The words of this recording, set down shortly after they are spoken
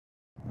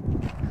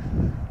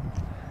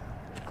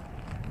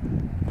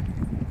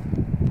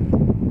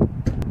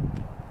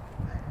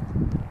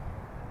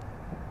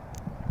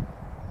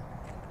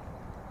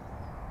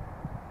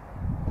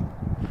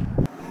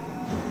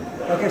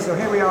so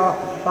here we are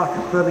back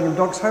at Birmingham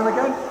Dogs Home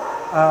again,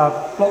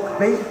 Block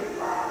B,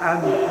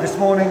 and this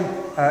morning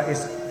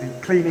is the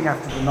cleaning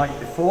after the night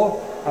before.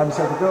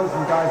 So the girls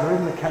and guys are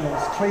in the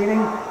kennels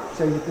cleaning.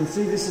 So you can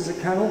see this is a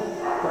kennel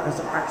that has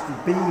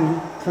actually been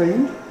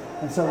cleaned.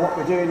 And so what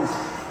we're doing is,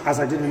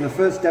 as I did in the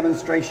first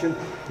demonstration,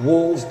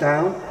 walls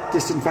down,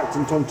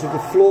 disinfectant onto the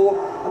floor,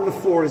 and the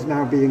floor is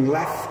now being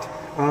left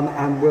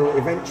and will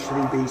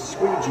eventually be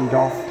squeegeed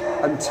off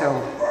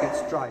until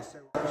it's dry.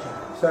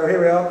 So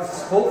here we are,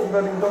 this is Paul from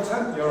Birmingham Dogs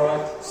Home. You're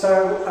right.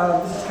 So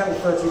this is kennel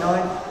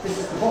 39, this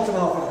is the bottom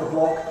half of the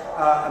block,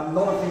 and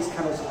none of these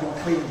kennels have been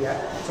cleaned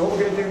yet. So what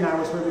we're going to do now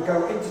is we're going to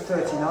go into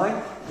 39,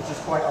 which is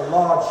quite a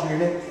large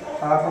unit,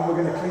 and we're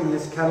going to clean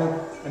this kennel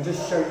and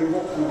just show you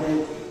what we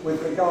did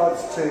with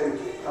regards to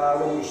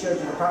when we showed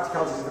you the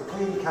practicalities of a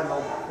clean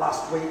kennel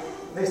last week.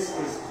 This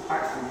is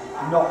actually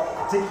not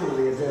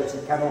particularly a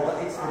dirty kennel,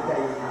 but it's the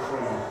daily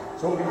clean.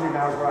 So what we're going to do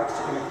now is we're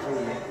actually going to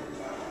clean it.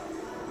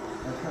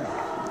 Okay.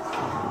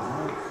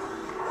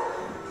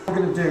 What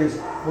we're going to do is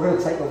we're going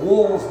to take the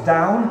walls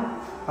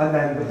down and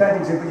then the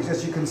bedding's in, but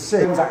as you can see,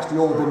 it's actually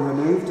all been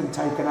removed and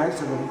taken out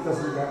so that it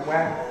doesn't get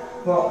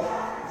wet. But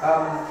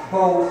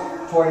bowls,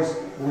 toys,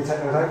 will we take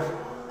those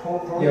out?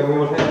 Paul? Yeah, we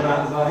will take them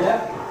out as well,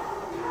 yeah.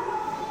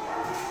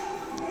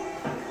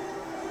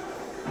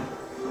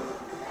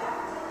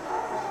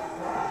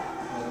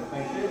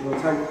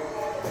 We'll take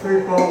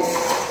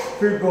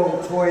food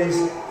bowl, toys,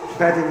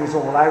 bedding is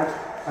all out,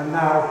 and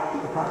now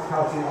the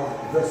practicality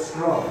of the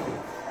scrub.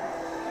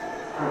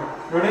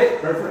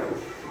 Ready? Go for it.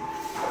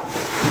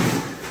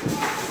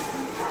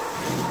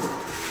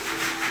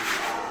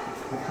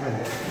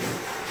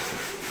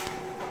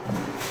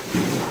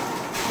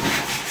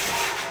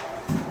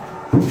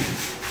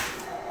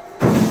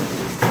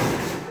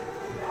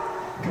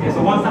 Okay,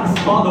 so once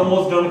that's part of the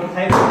wall's done, we can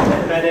take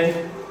the bed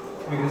in,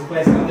 we can just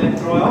place it on there and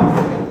dry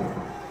off.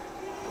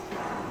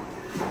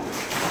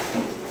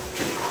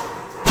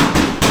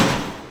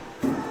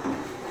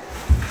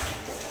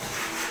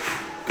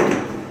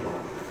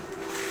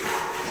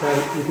 So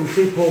you can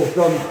see Paul's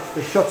done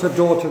the shutter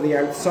door to the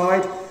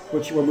outside,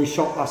 which when we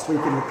shot last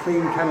week in the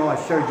clean kennel, I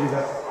showed you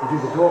that we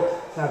do the door.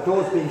 Now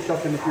door's being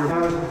shut in, if you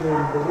remember, we're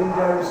doing the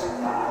windows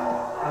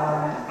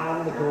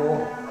and the door,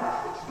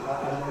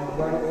 and then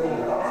when all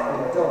of that's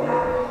been done,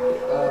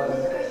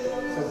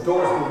 so the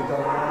door's being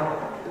done now,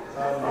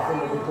 the thing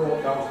will be brought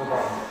down to the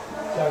bottom.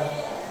 So,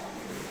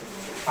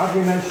 as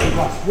we mentioned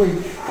last week,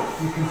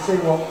 you can see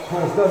what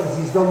Paul's done is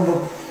he's done the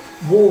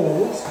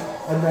walls,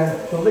 and then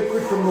the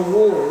liquid from the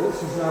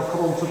walls has now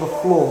come onto the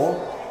floor,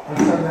 and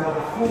so now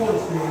the floor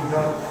is being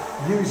done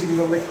using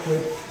the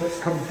liquid that's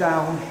come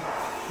down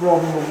from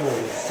the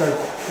walls. So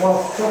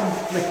while some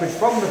liquid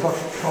from the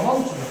bucket come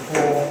onto the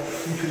floor,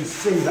 you can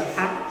see that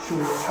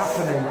actually it's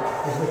happening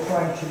as we're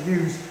trying to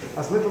use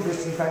as little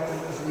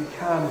disinfectant as we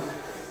can,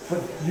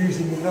 but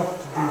using enough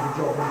to do the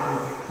job and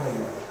keep it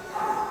clean.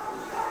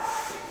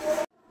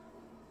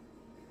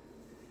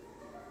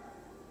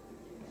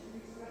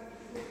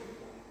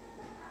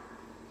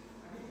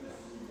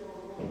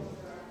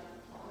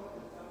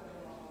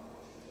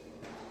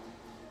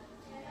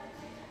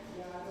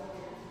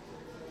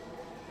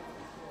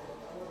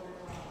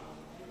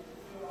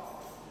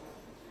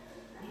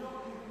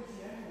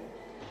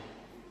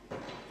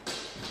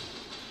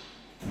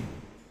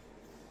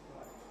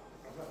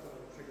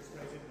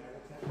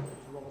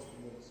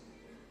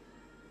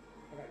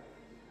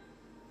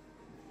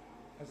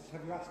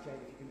 Have you asked Jane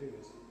if you can do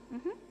this?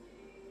 Mm-hmm.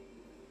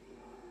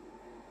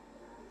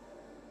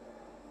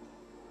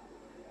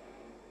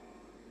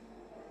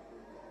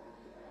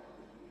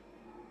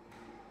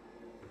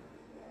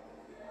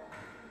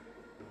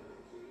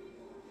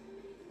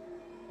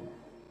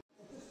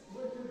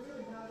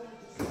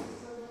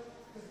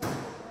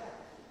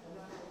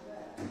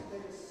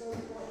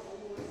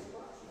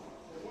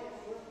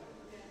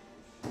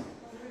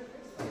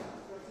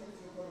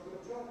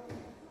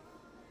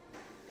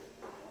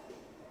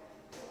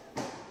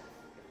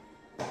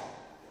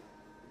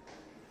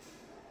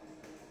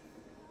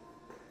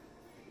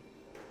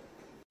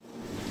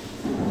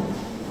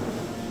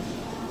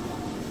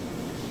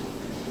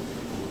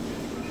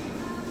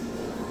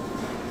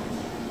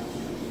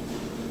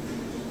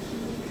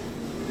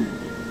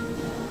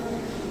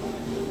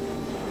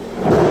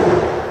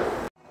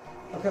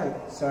 Okay,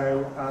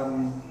 so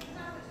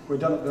we're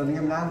done at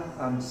Birmingham now.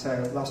 So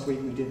last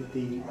week we did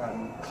the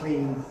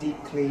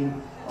deep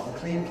clean of a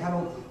clean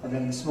kennel, and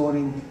then this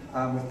morning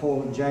with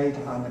Paul and Jade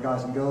and the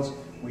guys and girls,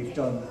 we've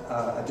done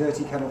a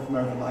dirty kennel from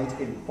overnight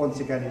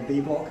once again in B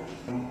block.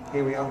 And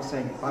here we are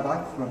saying bye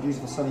bye from a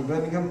beautiful sunny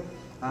Birmingham,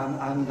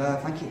 and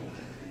thank you.